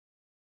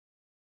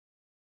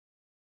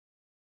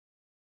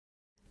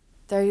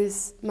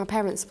my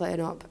parents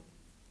splitting up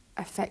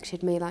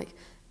affected me. Like,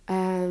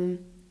 I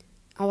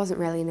wasn't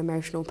really an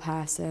emotional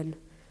person.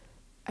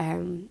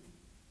 And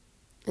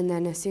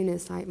then as soon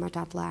as like my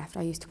dad left,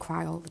 I used to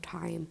cry all the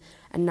time.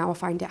 And now I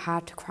find it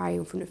hard to cry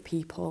in front of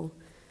people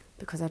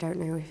because I don't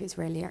know if it's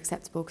really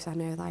acceptable, because I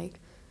know like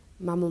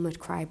my mum would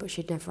cry but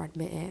she'd never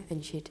admit it,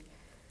 and she'd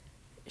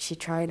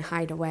try and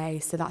hide away,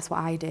 so that's what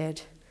I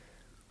did.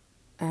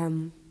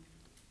 Kind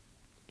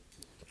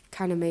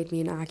of made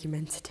me an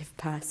argumentative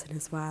person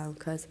as well,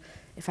 because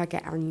if I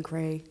get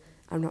angry,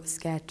 I'm not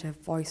scared to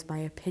voice my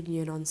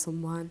opinion on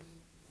someone.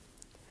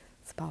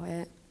 That's about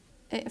it.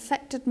 It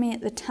affected me at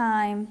the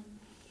time,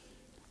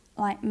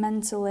 like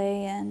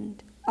mentally,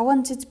 and I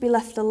wanted to be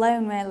left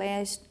alone really.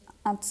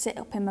 I'd sit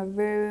up in my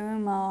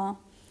room, or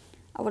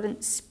I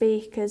wouldn't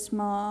speak as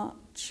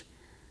much,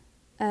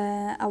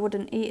 I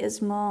wouldn't eat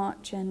as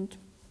much, and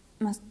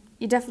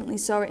you definitely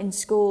saw it in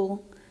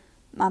school.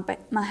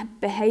 My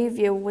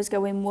behaviour was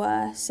going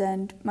worse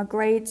and my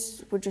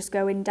grades were just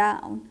going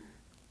down.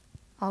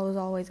 I was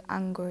always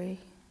angry,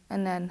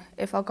 and then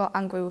if I got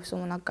angry with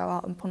someone, I'd go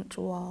out and punch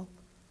a wall.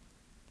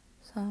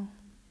 So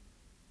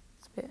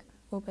it's a bit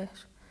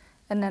rubbish.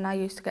 And then I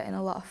used to get in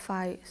a lot of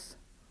fights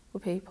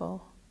with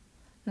people.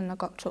 And then I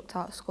got chucked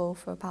out of school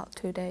for about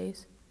 2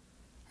 days.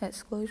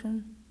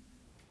 Exclusion.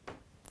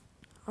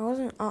 I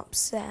wasn't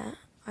upset.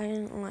 I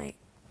didn't like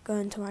go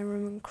into my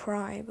room and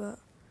cry, but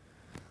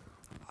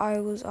I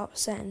was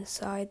upset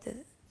inside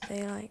that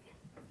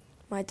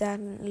my dad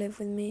didn't live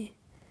with me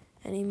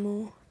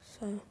anymore.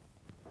 So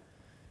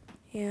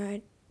yeah,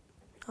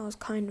 I was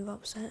kind of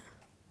upset.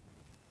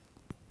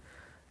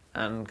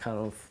 And kind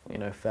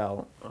of,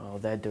 felt, oh,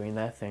 they're doing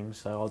their thing,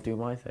 so I'll do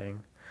my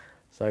thing.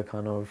 So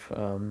kind of,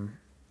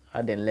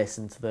 I didn't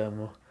listen to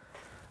them.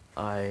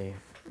 I,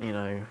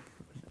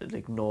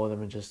 ignore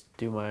them and just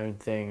do my own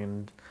thing,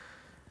 and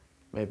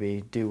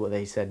maybe do what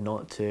they said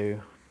not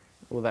to,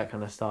 all that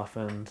kind of stuff.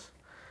 And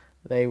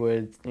they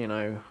would,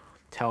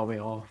 tell me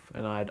off,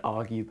 and I'd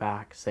argue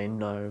back, say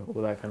no,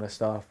 all that kind of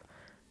stuff.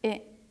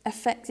 It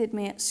affected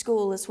me at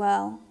school as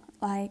well.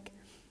 Like,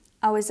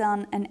 I was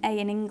on an A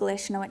in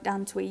English and I went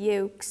down to a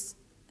U because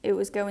it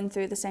was going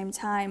through the same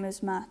time as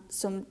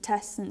some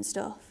tests and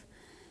stuff.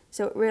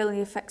 So it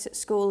really affects at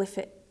school if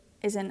it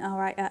isn't all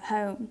right at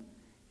home.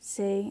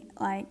 See,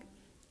 like,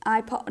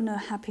 I put on a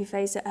happy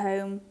face at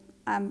home.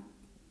 I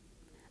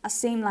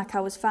seemed like I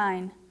was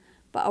fine,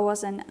 but I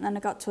wasn't. And then I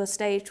got to a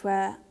stage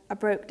where I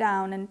broke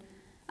down and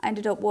I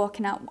ended up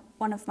walking out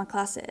one of my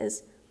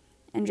classes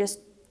and just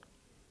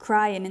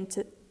crying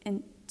into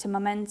my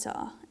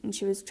mentor, and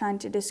she was trying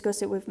to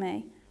discuss it with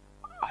me.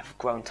 I've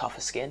grown tougher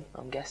skin,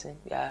 I'm guessing,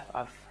 yeah.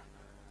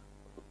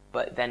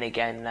 But then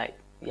again,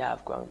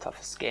 I've grown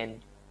tougher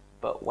skin,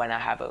 but when I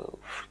have a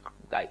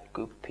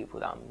group of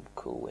people that I'm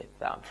cool with,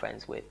 that I'm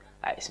friends with,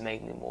 it's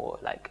made me more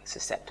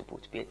susceptible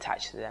to be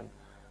attached to them.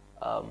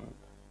 I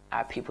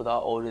have people that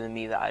are older than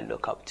me that I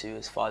look up to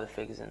as father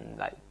figures and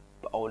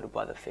older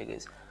brother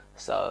figures.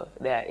 So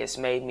yeah, it's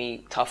made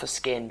me tougher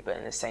skinned, but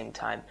at the same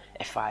time,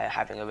 if I am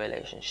having a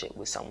relationship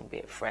with someone, be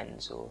it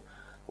friends or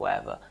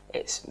whatever,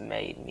 it's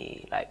made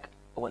me I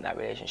want that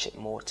relationship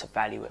more, to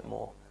value it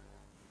more.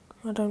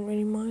 I don't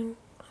really mind.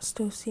 I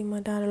still see my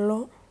dad a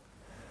lot.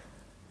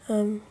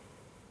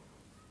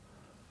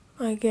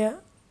 I get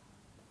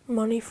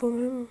money from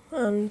him,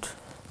 and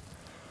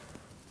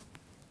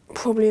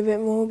probably a bit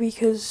more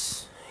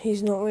because he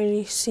doesn't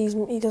really see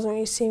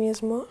me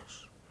as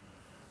much.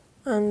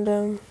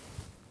 And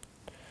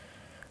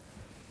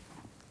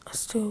I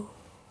still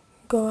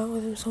go out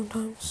with him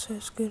sometimes, so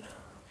it's good.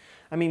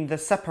 I mean, the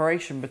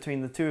separation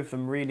between the two of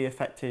them really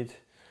affected,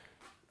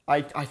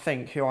 I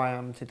think, who I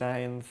am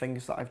today and the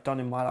things that I've done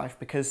in my life,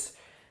 because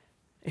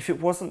if it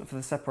wasn't for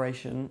the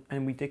separation,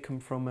 and we did come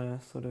from a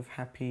sort of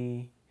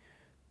happy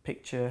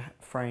picture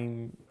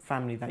frame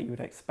family that you would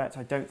expect,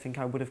 I don't think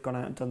I would have gone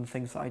out and done the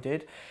things that I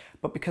did.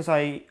 But because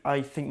I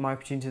think my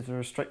opportunities were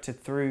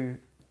restricted through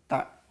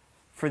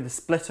the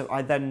split up,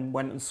 I then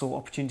went and saw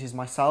opportunities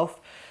myself.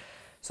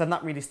 So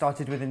that really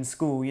started within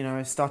school.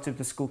 I started with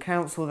the school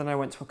council, then I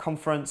went to a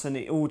conference, and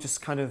it all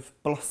just kind of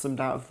blossomed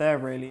out of there,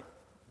 really.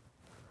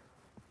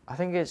 I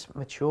think it's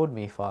matured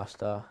me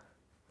faster.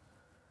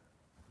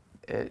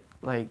 The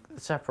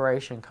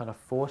separation kind of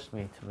forced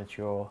me to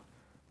mature,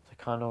 to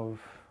kind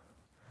of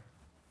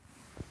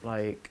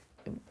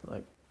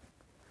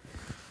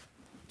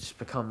just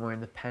become more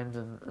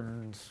independent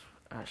and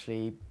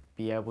actually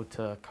be able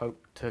to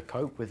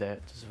cope with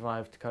it, to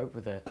survive, to cope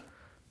with it.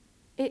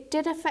 It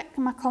did affect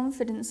my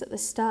confidence at the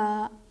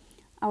start.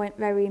 I went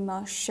very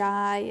more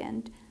shy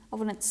and I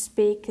wouldn't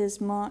speak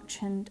as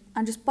much, and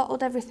I just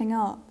bottled everything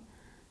up.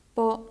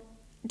 But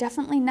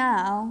definitely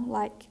now,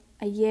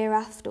 a year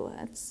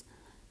afterwards,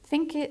 I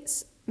think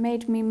it's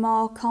made me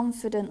more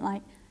confident.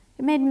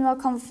 It made me more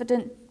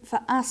confident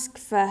to ask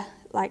for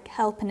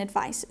help and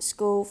advice at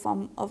school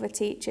from other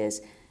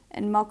teachers,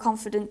 and more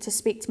confident to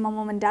speak to my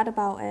mum and dad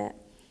about it.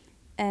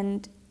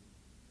 And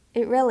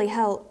it really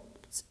helped.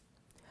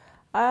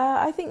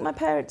 I think my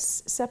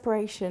parents'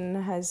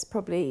 separation has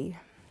probably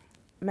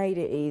made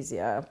it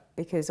easier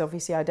because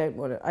obviously I didn't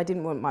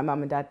want my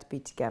mum and dad to be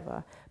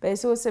together. But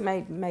it's also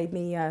made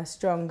me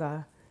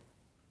stronger,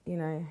 you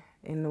know,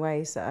 in the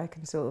ways that I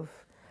can sort of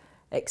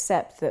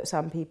accept that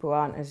some people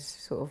aren't as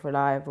sort of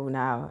reliable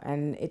now,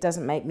 and it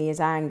doesn't make me as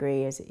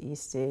angry as it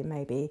used to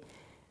maybe.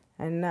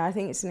 And I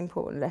think it's an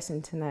important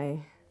lesson to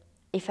know.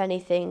 If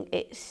anything,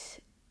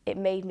 it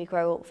made me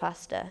grow up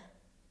faster,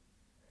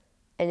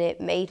 and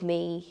it made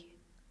me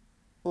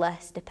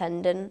less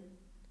dependent,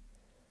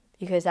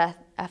 because I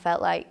felt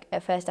like,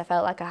 at first I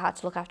felt like I had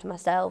to look after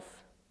myself,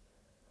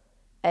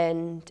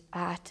 and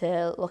I had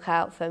to look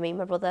out for me and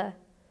my brother,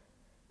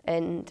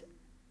 and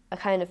I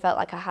kind of felt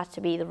like I had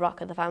to be the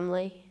rock of the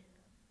family.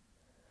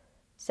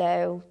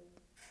 So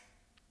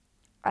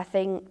I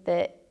think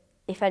that,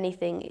 if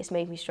anything, it's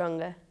made me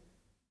stronger.